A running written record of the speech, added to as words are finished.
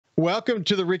Welcome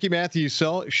to the Ricky Matthews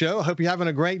Show. Hope you're having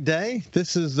a great day.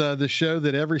 This is the show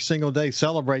that every single day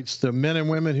celebrates the men and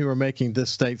women who are making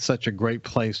this state such a great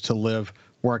place to live,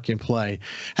 work, and play.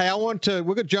 Hey, we're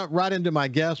going to jump right into my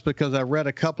guest because I read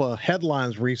a couple of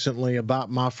headlines recently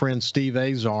about my friend Steve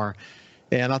Azar,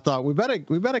 and I thought we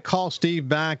better call Steve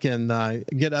back and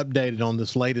get updated on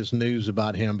this latest news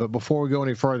about him. But before we go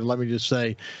any further, let me just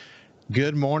say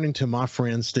good morning to my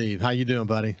friend Steve. How you doing,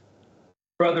 buddy?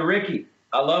 Brother Ricky,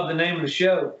 I love the name of the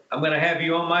show. I'm going to have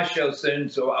you on my show soon,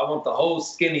 so I want the whole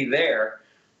skinny there.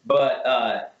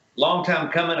 But long time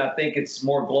coming. I think it's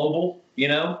more global,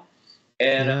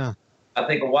 and yeah. I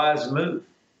think a wise move.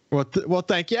 Well,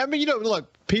 thank you. I mean,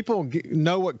 look, people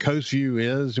know what Coast View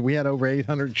is. We had over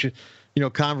 800,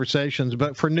 conversations.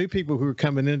 But for new people who are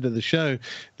coming into the show,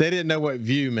 they didn't know what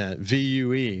view meant.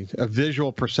 VUE, a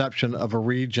visual perception of a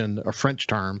region, a French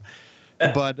term.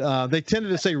 But they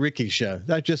tended to say Ricky's show.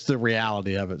 That's just the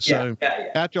reality of it. So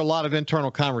after a lot of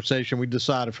internal conversation, we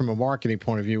decided from a marketing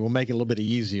point of view, we'll make it a little bit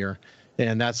easier.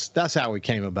 And that's how we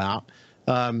came about.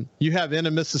 You have In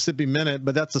a Mississippi Minute,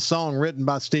 but that's a song written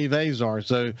by Steve Azar.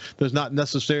 So there's not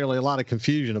necessarily a lot of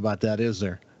confusion about that, is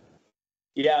there?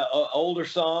 Yeah, older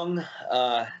song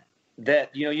that,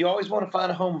 you always want to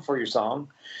find a home for your song.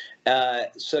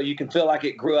 So you can feel like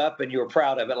it grew up and you were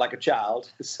proud of it like a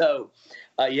child. So,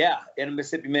 In a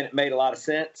Mississippi Minute made a lot of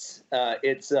sense.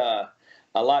 It's a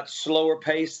lot slower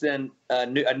pace than a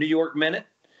New York Minute,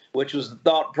 which was the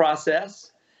thought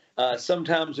process.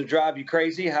 Sometimes it drive you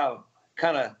crazy how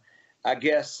kind of, I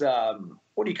guess,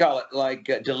 what do you call it? Like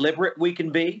deliberate we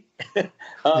can be.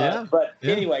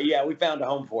 Anyway, we found a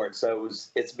home for it. So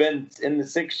it's been in the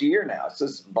 6th year now. It's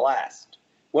just a blast.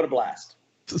 What a blast.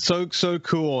 So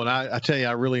cool. And I tell you,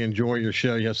 I really enjoy your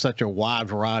show. You have such a wide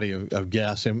variety of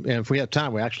guests. And if we have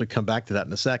time, we actually come back to that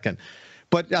in a second.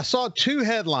 But I saw 2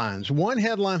 headlines. One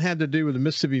headline had to do with the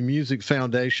Mississippi Music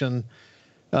Foundation.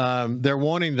 They're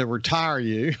wanting to retire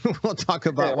you. We'll talk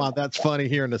about why that's funny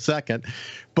here in a second.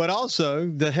 But also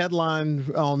the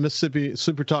headline on Mississippi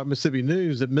SuperTalk Mississippi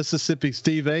News that Mississippi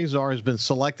Steve Azar has been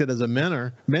selected as a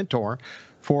mentor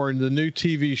for the new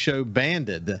TV show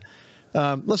Banded.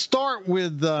 Let's start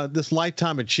with this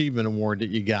Lifetime Achievement Award that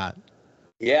you got.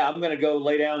 Yeah, I'm going to go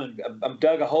lay down and I'm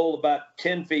dug a hole about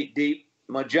 10 feet deep.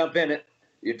 I'm going to jump in it.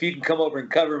 If you can come over and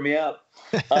cover me up.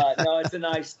 No, it's a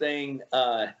nice thing.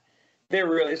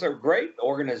 It's a great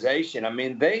organization. I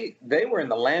mean, they were in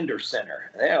the Lander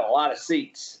Center. They had a lot of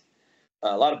seats,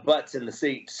 a lot of butts in the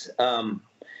seats. And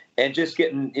just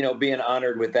getting, being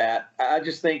honored with that. I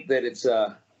just think that it's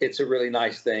a really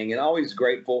nice thing and always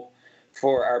grateful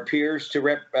for our peers to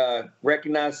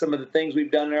recognize some of the things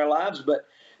we've done in our lives. But,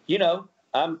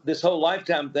 this whole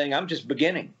lifetime thing, I'm just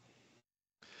beginning.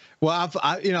 Well,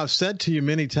 I've said to you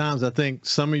many times, I think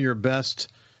some of your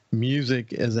best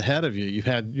music is ahead of you.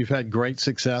 You've had great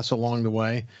success along the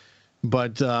way.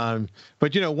 But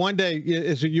one day,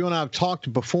 as you and I have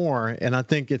talked before, and I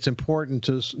think it's important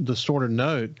to sort of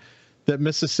note that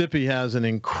Mississippi has an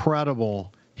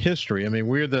incredible history. I mean,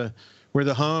 we're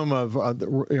the home of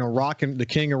the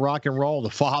king of rock and roll, the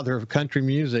father of country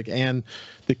music, and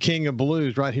the king of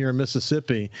blues right here in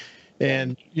Mississippi.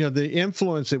 And the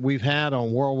influence that we've had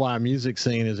on worldwide music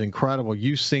scene is incredible.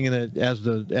 You singing it as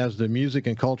the music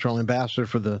and cultural ambassador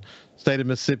for the state of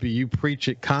Mississippi, you preach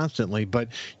it constantly, but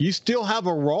you still have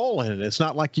a role in it. It's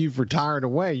not like you've retired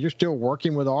away. You're still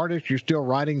working with artists. You're still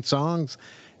writing songs,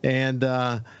 and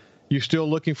you're still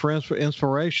looking for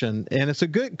inspiration. And it's a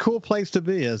cool place to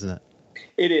be, isn't it?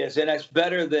 It is, and it's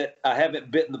better that I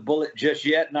haven't bitten the bullet just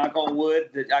yet, knock on wood,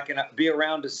 that I can be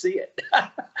around to see it.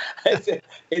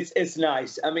 It's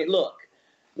nice. I mean, look,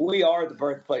 we are the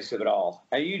birthplace of it all.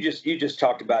 And you just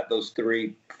talked about those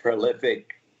 3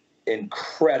 prolific,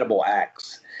 incredible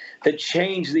acts that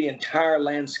changed the entire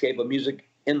landscape of music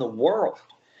in the world.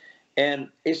 And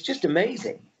it's just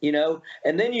amazing,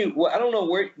 And then I don't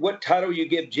know what title you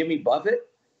give Jimmy Buffett,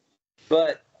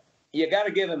 but you got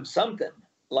to give him something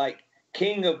like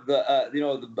king of the,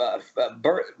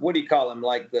 what do you call him?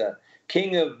 Like the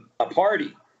king of a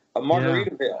party, a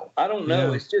Margaritaville. Yeah. I don't know.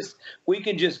 Yeah. It's just, we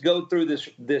can just go through this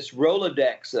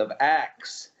Rolodex of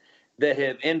acts that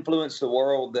have influenced the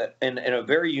world that in a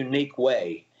very unique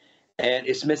way. And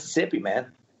it's Mississippi, man.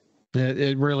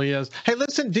 It really is. Hey,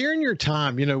 listen, during your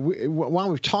time, while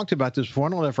we've talked about this before,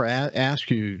 I don't ever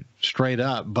ask you straight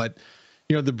up, but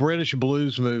the British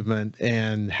blues movement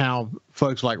and how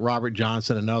folks like Robert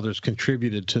Johnson and others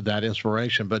contributed to that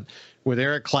inspiration. But with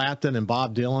Eric Clapton and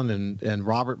Bob Dylan and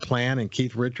Robert Plant and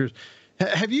Keith Richards,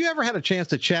 have you ever had a chance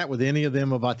to chat with any of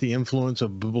them about the influence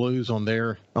of blues on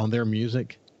their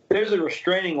music? There's a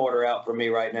restraining order out for me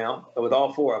right now with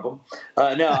all four of them.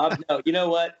 No, you know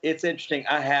what? It's interesting.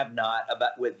 I have not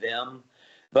with them,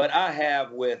 but I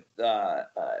have with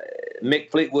Mick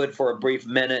Fleetwood for a brief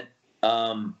minute.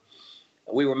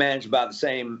 We were managed by the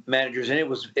same managers, and it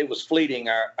was fleeting,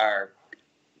 our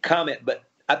comment. But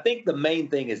I think the main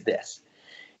thing is this.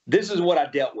 This is what I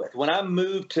dealt with. When I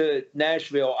moved to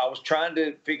Nashville, I was trying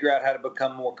to figure out how to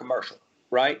become more commercial,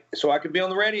 right? So I could be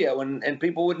on the radio and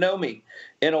people would know me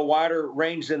in a wider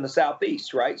range than the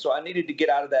Southeast, right? So I needed to get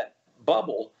out of that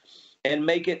bubble and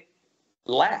make it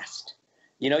last.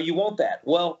 You want that.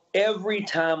 Well, every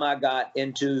time I got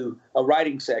into a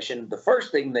writing session, the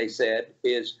first thing they said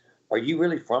is, "Are you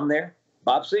really from there?"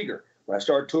 Bob Seger, when I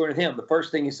started touring with him, the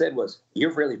first thing he said was,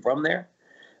 "You're really from there?"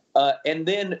 And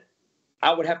then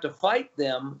I would have to fight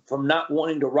them from not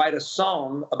wanting to write a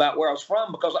song about where I was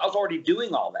from because I was already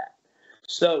doing all that.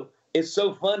 So it's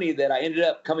so funny that I ended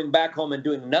up coming back home and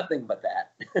doing nothing but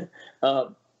that.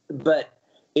 But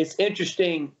it's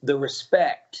interesting, the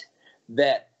respect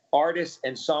that artists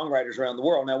and songwriters around the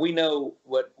world. Now, we know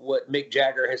what Mick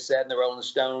Jagger has said in the Rolling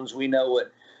Stones. We know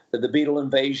what the Beatle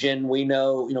invasion. We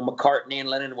know, McCartney and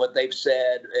Lennon, what they've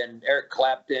said, and Eric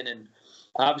Clapton, and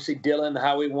obviously Dylan,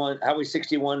 Highway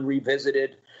 61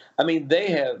 revisited. I mean,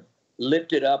 they have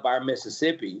lifted up our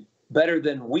Mississippi better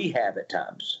than we have at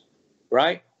times,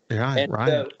 right? Yeah, and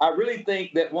right. I really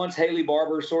think that once Haley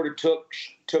Barbour sort of took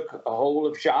a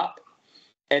hold of shop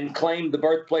and claimed the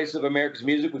birthplace of America's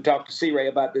music, we've talked to C. Ray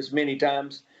about this many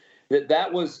times,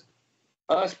 that was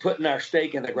us putting our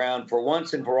stake in the ground for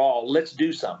once and for all. Let's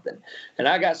do something. And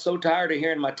I got so tired of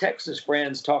hearing my Texas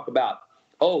friends talk about,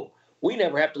 "Oh, we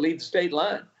never have to leave the state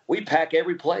line. We pack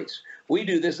every place. We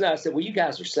do this." And I said, "Well, you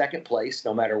guys are second place,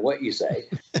 no matter what you say,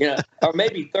 or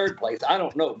maybe third place. I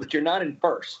don't know, but you're not in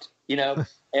first,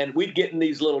 And we'd get in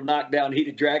these little knockdown,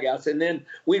 heated dragouts, and then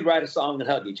we'd write a song and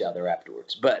hug each other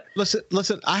afterwards. But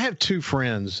listen, I have two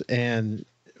friends, and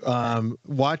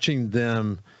watching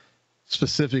them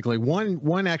specifically,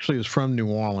 one actually is from New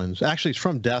Orleans. Actually, he's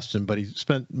from Destin, but he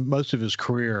spent most of his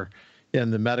career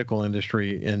in the medical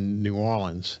industry in New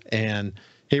Orleans, and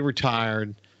he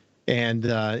retired. And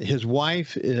his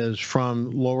wife is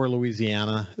from Lower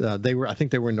Louisiana. I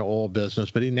think they were in the oil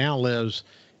business, but he now lives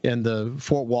in the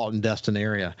Fort Walton, Destin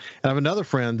area. And I have another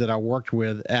friend that I worked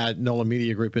with at NOLA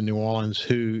Media Group in New Orleans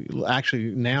who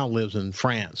actually now lives in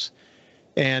France.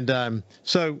 And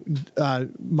so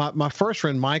my first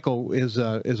friend, Michael, is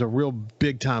a real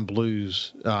big-time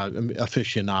blues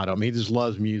aficionado. I mean, he just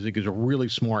loves music. He's a really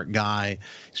smart guy.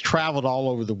 He's traveled all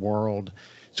over the world.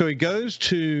 So he goes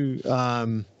to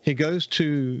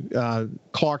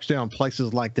Clarksdale and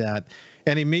places like that,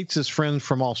 and he meets his friends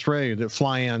from Australia that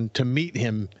fly in to meet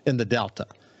him in the Delta.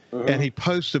 Mm-hmm. And he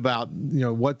posts about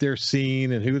what they're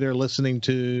seeing and who they're listening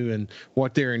to and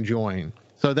what they're enjoying.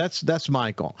 So that's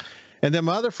Michael. And then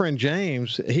my other friend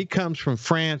James, he comes from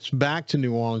France back to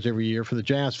New Orleans every year for the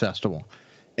Jazz Festival,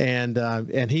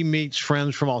 and he meets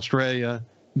friends from Australia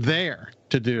there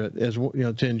to do it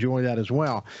to enjoy that as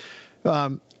well.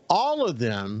 All of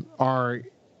them are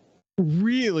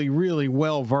really, really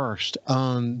well versed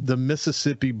on the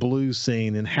Mississippi blues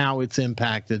scene and how it's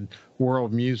impacted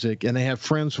world music, and they have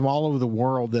friends from all over the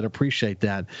world that appreciate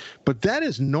that. But that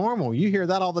is normal. You hear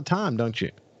that all the time, don't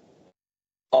you?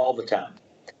 All the time.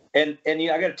 And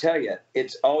I got to tell you,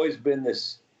 it's always been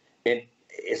this. And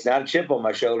it's not a chip on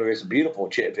my shoulder. It's a beautiful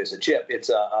chip. It's a chip. It's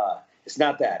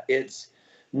not that. It's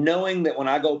knowing that when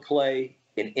I go play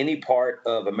in any part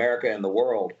of America and the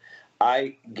world,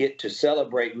 I get to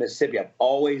celebrate Mississippi. I've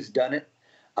always done it.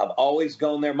 I've always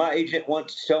gone there. My agent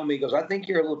once told me, he goes, "I think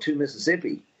you're a little too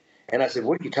Mississippi." And I said,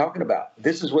 "What are you talking about?"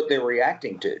 This is what they're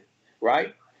reacting to,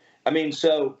 right? I mean,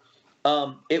 so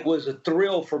it was a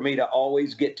thrill for me to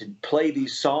always get to play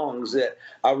these songs that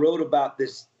I wrote about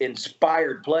this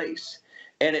inspired place.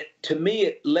 And to me,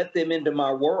 it let them into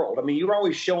my world. I mean, you're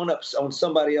always showing up on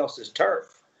somebody else's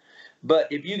turf. But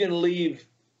if you can leave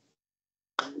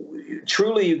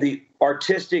truly the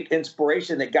artistic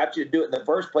inspiration that got you to do it in the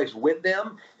first place with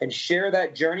them and share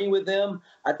that journey with them,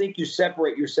 I think you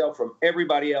separate yourself from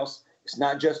everybody else. It's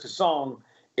not just a song.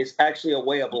 It's actually a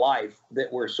way of life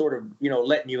that we're sort of,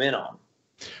 letting you in on.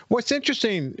 What's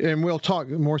interesting, and we'll talk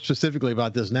more specifically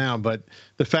about this now, but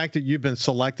the fact that you've been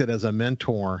selected as a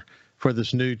mentor for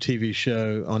this new TV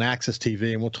show on AXS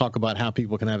TV, and we'll talk about how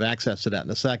people can have access to that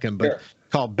in a second, but Sure.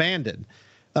 Called Banded.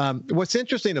 What's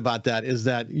interesting about that is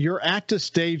that you're at the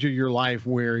stage of your life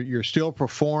where you're still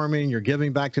performing, you're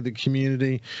giving back to the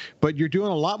community, but you're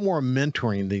doing a lot more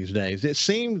mentoring these days. It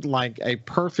seemed like a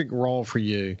perfect role for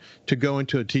you to go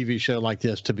into a TV show like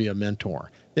this to be a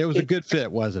mentor. It was a good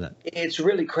fit, wasn't it? It's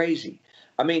really crazy.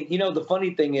 I mean, the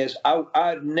funny thing is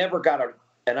I never got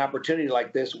an opportunity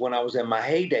like this when I was in my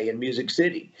heyday in Music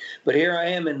City. But here I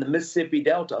am in the Mississippi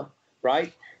Delta,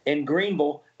 right, in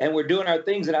Greenville, and we're doing our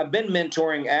things. And I've been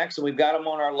mentoring acts, and we've got them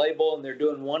on our label, and they're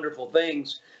doing wonderful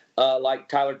things like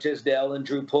Tyler Tisdale and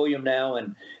Drew Pulliam now.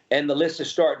 And the list is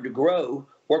starting to grow.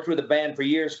 Worked with a band for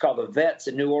years called the Vets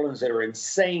in New Orleans that are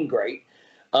insane great.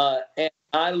 And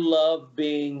I love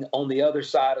being on the other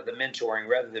side of the mentoring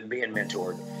rather than being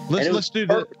mentored. Let's do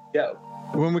that.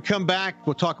 When we come back,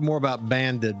 we'll talk more about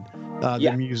Banded,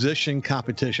 the musician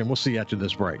competition. We'll see you after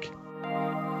this break.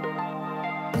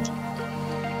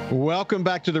 Welcome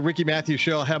back to the Ricky Matthews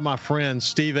Show. I have my friend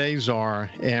Steve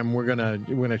Azar, and we're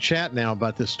gonna chat now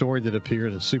about this story that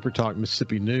appeared in SuperTalk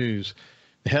Mississippi News.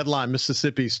 The headline: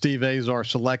 Mississippi Steve Azar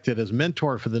selected as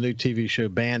mentor for the new TV show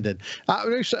Banded.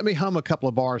 Let me hum a couple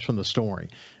of bars from the story.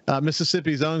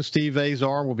 Mississippi's own Steve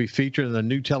Azar will be featured in a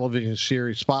new television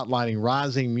series spotlighting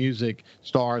rising music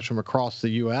stars from across the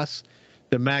U.S.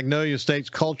 The Magnolia State's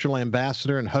cultural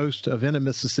ambassador and host of In a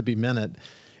Mississippi Minute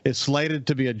is slated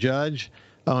to be a judge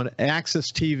on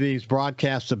AXS TV's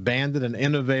broadcast of Banded, an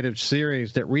innovative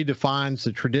series that redefines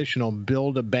the traditional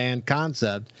build-a-band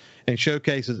concept and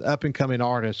showcases up-and-coming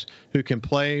artists who can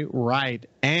play, write,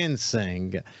 and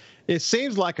sing. It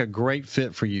seems like a great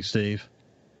fit for you, Steve.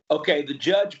 Okay, the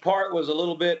judge part was a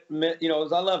little bit, I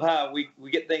love how we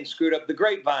get things screwed up. The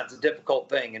grapevine's a difficult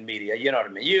thing in media, you know what I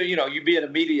mean? You being a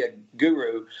media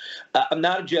guru, I'm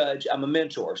not a judge, I'm a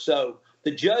mentor. So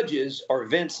the judges are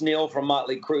Vince Neil from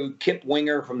Motley Crue, Kip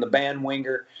Winger from the band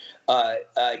Winger,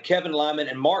 Kevin Lyman,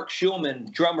 and Mark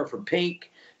Schulman, drummer for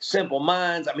Pink, Simple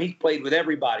Minds. I mean, he played with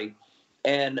everybody.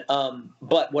 And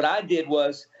but what I did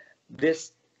was,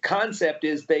 this concept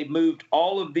is they moved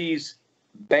all of these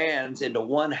bands into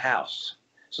one house.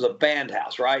 So the band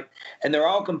house, right? And they're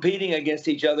all competing against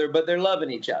each other, but they're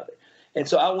loving each other. And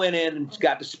so I went in and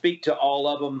got to speak to all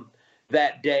of them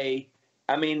that day.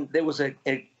 I mean, there was a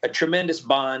tremendous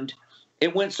bond.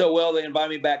 It went so well, they invited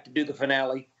me back to do the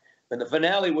finale. And the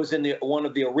finale was in one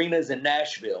of the arenas in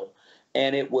Nashville.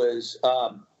 And it was,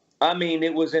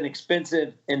 it was an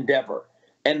expensive endeavor.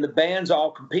 And the bands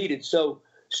all competed. So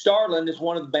Starlin is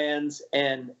one of the bands,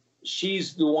 and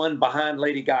she's the one behind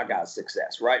Lady Gaga's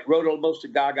success, right? Wrote most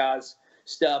of Gaga's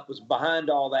stuff, was behind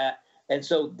all that. And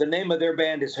so the name of their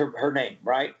band is her name,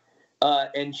 right?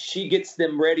 And she gets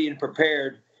them ready and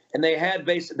prepared. And they had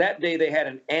that day they had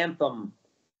an anthem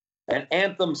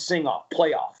sing-off,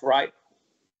 playoff, right?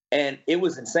 And it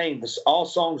was insane. All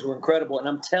songs were incredible. And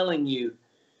I'm telling you,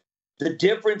 the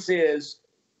difference is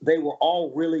they were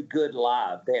all really good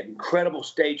live. They had incredible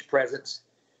stage presence.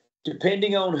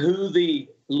 Depending on who the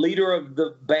leader of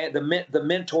the band, the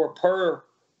mentor per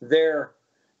their,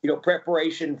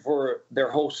 preparation for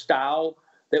their whole style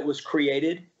that was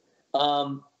created,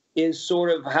 is sort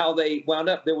of how they wound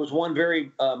up. There was one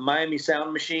very Miami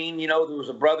sound machine. There was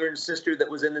a brother and sister that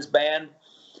was in this band.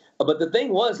 But the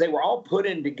thing was, they were all put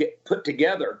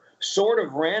together sort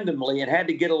of randomly and had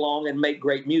to get along and make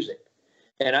great music.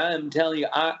 And I am telling you,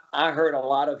 I heard a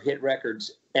lot of hit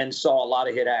records and saw a lot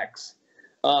of hit acts.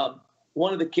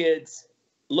 One of the kids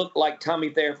looked like Tommy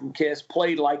Thayer from Kiss,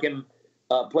 played like him,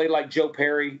 played like Joe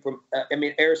Perry from,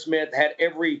 Aerosmith, had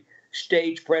every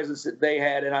stage presence that they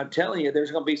had. And I'm telling you,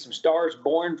 there's going to be some stars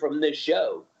born from this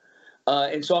show.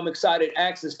 And so I'm excited.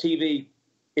 AXS TV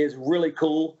is really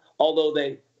cool. Although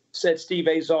they said Steve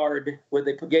Azar, where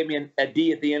they gave me a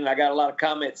D at the end, and I got a lot of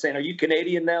comments saying, "Are you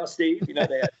Canadian now, Steve?"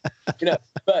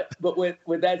 But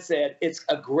with that said, it's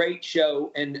a great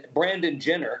show. And Brandon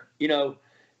Jenner,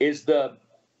 is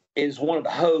one of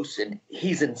the hosts, and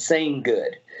he's insane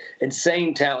good,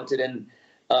 insane talented. And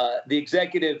the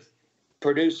executive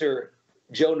producer,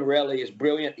 Joe Norelli, is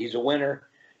brilliant. He's a winner,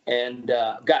 and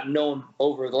gotten to know him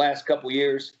over the last couple of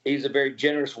years. He's a very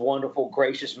generous, wonderful,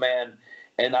 gracious man,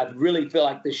 and I really feel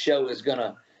like this show is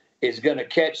gonna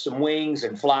catch some wings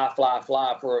and fly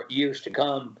for years to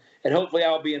come. And hopefully,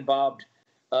 I'll be involved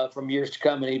from years to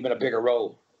come in even a bigger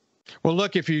role. Well,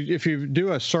 look, if you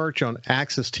do a search on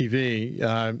AXS TV,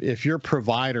 if your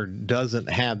provider doesn't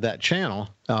have that channel,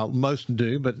 most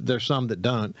do, but there's some that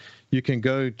don't, you can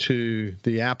go to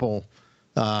the Apple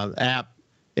app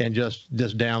and just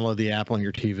download the app on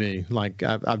your TV. Like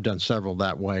I've done several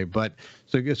that way, but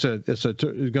so it's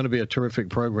going to be a terrific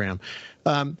program.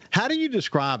 How do you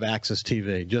describe AXS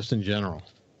TV just in general?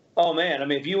 Oh man, I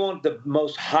mean, if you want the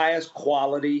most highest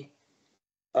quality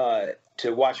to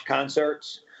watch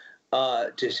concerts,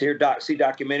 to see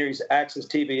documentaries, AXS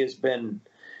TV has been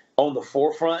on the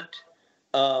forefront,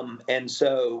 and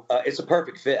so it's a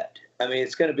perfect fit. I mean,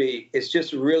 it's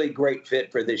just a really great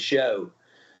fit for this show.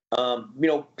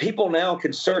 People now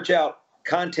can search out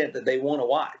content that they want to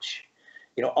watch,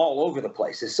 all over the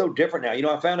place. It's so different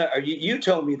now. I found out, you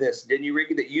told me this, didn't you,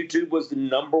 Ricky, that YouTube was the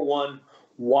 #1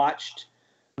 watched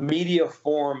media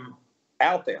form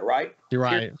out there, right? You're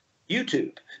right.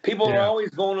 YouTube. People are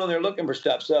always going on there looking for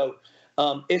stuff. So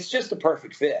it's just a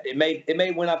perfect fit. It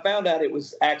made when I found out it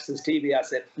was AXS TV, I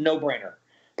said, no brainer.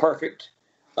 Perfect.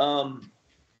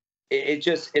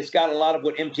 It's got a lot of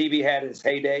what MTV had in its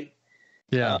heyday.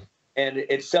 Yeah. And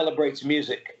it celebrates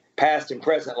music, past and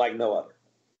present, like no other.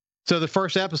 So the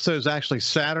first episode is actually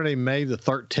Saturday, May the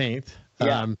 13th.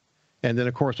 Yeah. And then,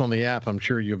 of course, on the app, I'm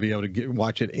sure you'll be able to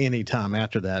watch it any time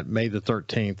after that, May the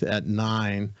 13th at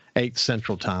 8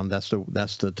 Central Time. That's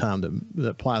the time that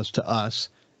applies to us,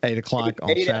 8 o'clock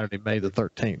on Saturday, May the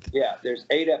 13th. Yeah, there's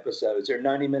 8 episodes. They're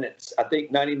 90 minutes. I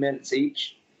think 90 minutes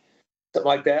each, something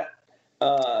like that.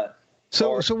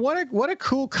 So what a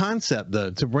cool concept,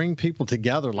 though, to bring people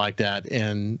together like that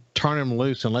and turn them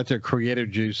loose and let their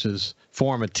creative juices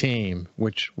form a team,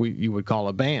 which you would call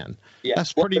a band. Yeah.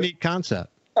 That's a pretty neat concept.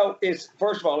 Oh,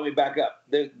 first of all, let me back up.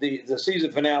 The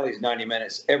season finale is 90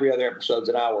 minutes. Every other episode's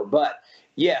an hour. But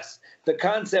yes, the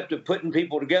concept of putting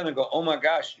people together and go, oh my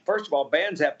gosh, first of all,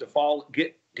 bands have to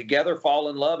get together, fall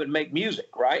in love, and make music,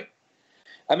 right?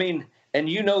 I mean, and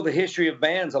the history of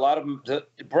bands, a lot of them, the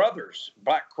Brothers,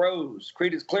 Black Crowes,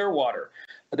 Creedence Clearwater.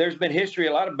 There's been history,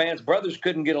 a lot of bands, brothers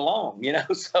couldn't get along,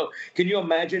 So can you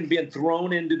imagine being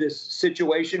thrown into this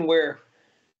situation where,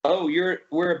 oh,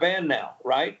 we're a band now,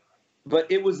 right?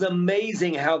 But it was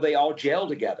amazing how they all gelled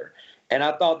together. And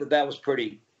I thought that was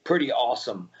pretty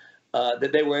awesome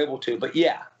that they were able to. But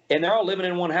yeah, and they're all living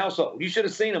in one household. You should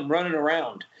have seen them running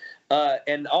around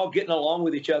and all getting along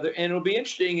with each other. And it'll be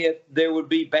interesting if there would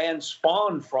be bands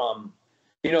spawned from,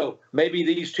 maybe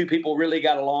these two people really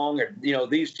got along, or,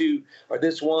 these two or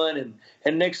this one.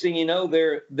 And next thing you know,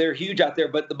 they're huge out there.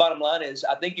 But the bottom line is,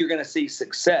 I think you're going to see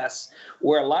success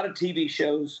where a lot of TV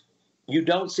shows, you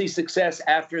don't see success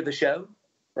after the show,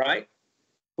 right?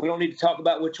 We don't need to talk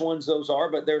about which ones those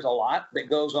are, but there's a lot that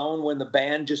goes on when the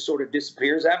band just sort of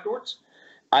disappears afterwards.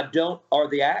 Or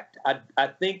the act. I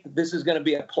think that this is going to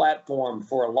be a platform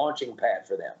for a launching pad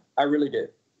for them. I really do.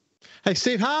 Hey,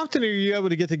 Steve, how often are you able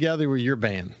to get together with your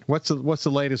band? What's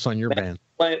the latest on your band?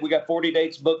 We got 40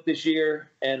 dates booked this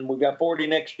year, and we've got 40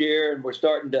 next year, and we're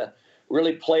starting to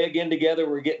really play again together.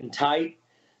 We're getting tight.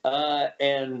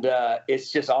 And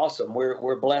it's just awesome.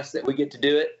 We're blessed that we get to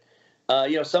do it.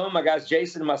 Some of my guys,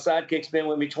 Jason, my sidekick's been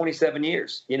with me 27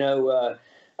 years.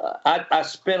 I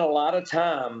spent a lot of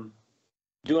time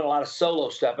doing a lot of solo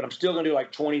stuff, and I'm still going to do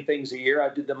like 20 things a year.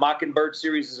 I did the Mockingbird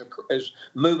series is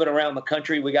moving around the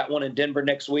country. We got one in Denver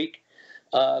next week.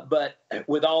 But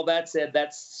with all that said,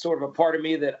 that's sort of a part of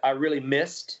me that I really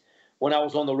missed when I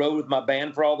was on the road with my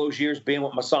band for all those years, being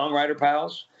with my songwriter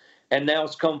pals. And now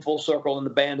it's come full circle, and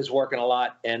the band is working a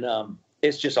lot, and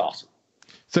it's just awesome.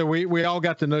 So we all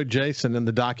got to know Jason in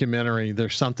the documentary,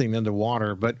 There's Something in the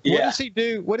Water. But what does he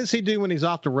do? What does he do when he's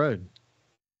off the road?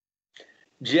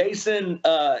 Jason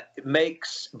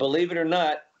makes, believe it or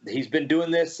not, he's been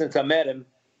doing this since I met him.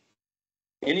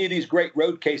 Any of these great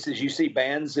road cases, you see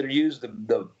bands that are used,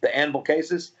 the anvil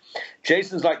cases.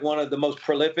 Jason's like one of the most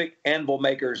prolific anvil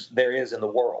makers there is in the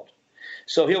world.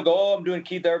 So he'll go, oh, I'm doing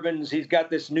Keith Urban's. He's got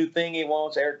this new thing he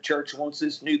wants. Eric Church wants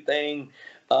this new thing.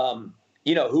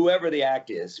 Whoever the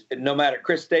act is, no matter.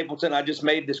 Chris Stapleton, I just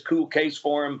made this cool case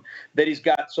for him that he's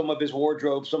got some of his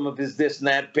wardrobe, some of his this and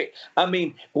that. I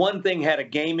mean, one thing had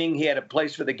he had a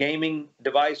place for the gaming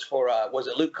device for, was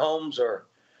it Luke Combs or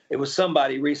it was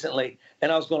somebody recently.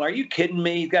 And I was going, are you kidding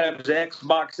me? He's got to have his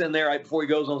Xbox in there right before he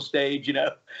goes on stage,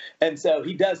 And so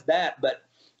he does that, but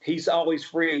he's always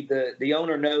free. The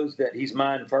owner knows that he's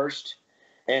mine first,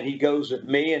 and he goes with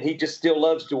me, and he just still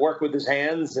loves to work with his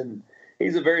hands, and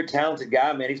he's a very talented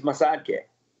guy, man. He's my sidekick.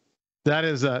 That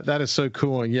is so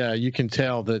cool. And yeah, you can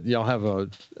tell that y'all have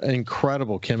an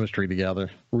incredible chemistry together,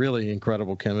 really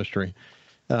incredible chemistry.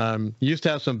 You used to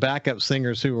have some backup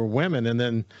singers who were women, and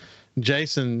then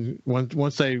Jason,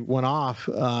 once they went off,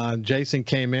 Jason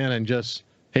came in and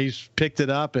he's picked it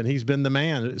up, and he's been the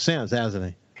man since, hasn't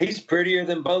he? He's prettier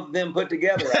than both of them put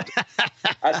together.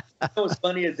 I know what's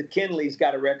funny is the Kinleys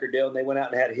got a record deal, and they went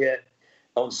out and had a hit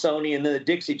on Sony, and then the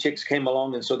Dixie Chicks came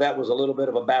along, and so that was a little bit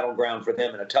of a battleground for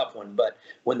them and a tough one. But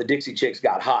when the Dixie Chicks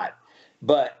got hot,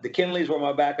 But the Kinleys were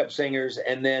my backup singers,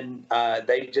 and then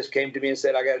they just came to me and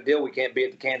said, I got a deal. We can't be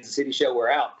at the Kansas City show. We're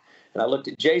out. And I looked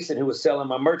at Jason, who was selling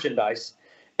my merchandise,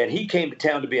 and he came to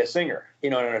town to be a singer,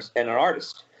 and an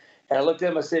artist. And I looked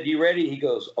at him, I said, you ready? He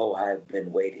goes, oh, I've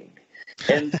been waiting.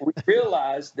 And we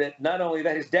realized that not only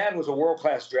that, his dad was a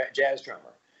world-class jazz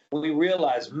drummer. We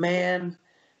realized, man,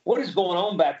 what is going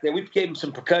on back there? We gave him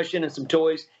some percussion and some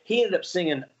toys. He ended up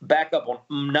singing backup on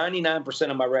 99%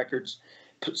 of my records,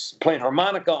 playing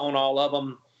harmonica on all of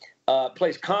them,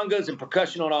 plays congas and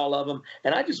percussion on all of them.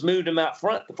 And I just moved him out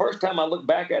front. The first time I looked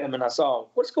back at him and I saw,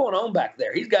 what's going on back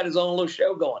there? He's got his own little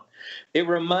show going. It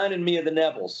reminded me of the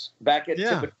Nevilles back at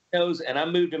Tipito's, and I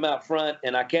moved him out front,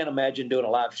 and I can't imagine doing a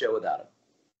live show without him.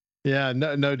 Yeah,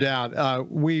 no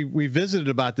doubt. We visited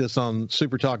about this on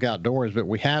SuperTalk Outdoors, but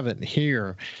we haven't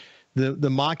here. The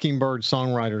Mockingbird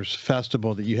Songwriters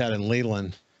Festival that you had in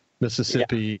Leland,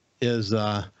 Mississippi, is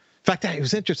in fact, it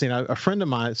was interesting. A friend of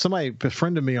mine, somebody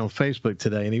befriended me on Facebook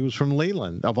today, and he was from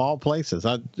Leland, of all places.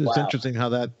 It's interesting how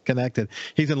that connected.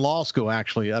 He's in law school,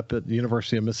 actually, up at the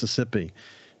University of Mississippi.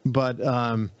 But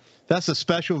that's a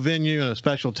special venue and a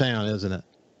special town, isn't it?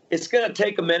 It's going to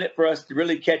take a minute for us to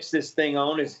really catch this thing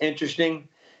on. It's interesting.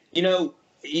 You know,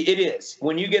 it is.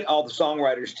 When you get all the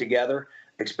songwriters together,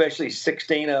 especially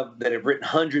 16 of that have written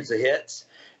hundreds of hits,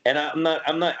 and I'm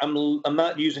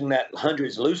not using that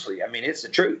hundreds loosely. I mean, it's the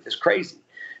truth. It's crazy.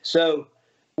 So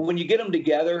when you get them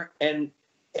together, and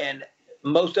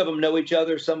most of them know each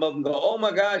other, some of them go, oh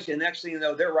my gosh, and actually,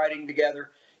 they're writing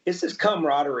together. It's this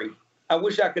camaraderie. I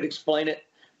wish I could explain it,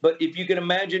 but if you can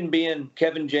imagine being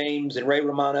Kevin James and Ray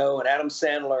Romano and Adam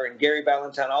Sandler and Gary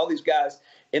Valentine, all these guys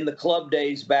in the club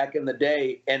days back in the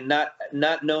day, and not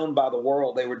known by the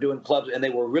world. They were doing clubs, and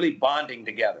they were really bonding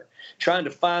together, trying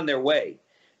to find their way.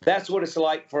 That's what it's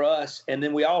like for us. And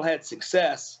then we all had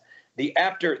success. The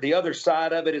other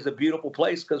side of it is a beautiful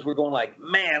place, because we're going like,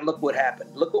 man, look what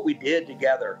happened. Look what we did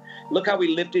together. Look how we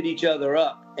lifted each other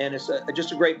up. And it's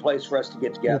just a great place for us to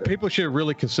get together. Well, people should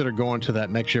really consider going to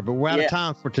that next year. But we're out of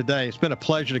time for today. It's been a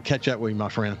pleasure to catch up with you, my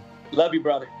friend. Love you,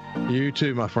 brother. You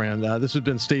too, my friend. This has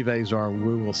been Steve Azar.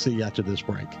 We will see you after this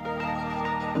break.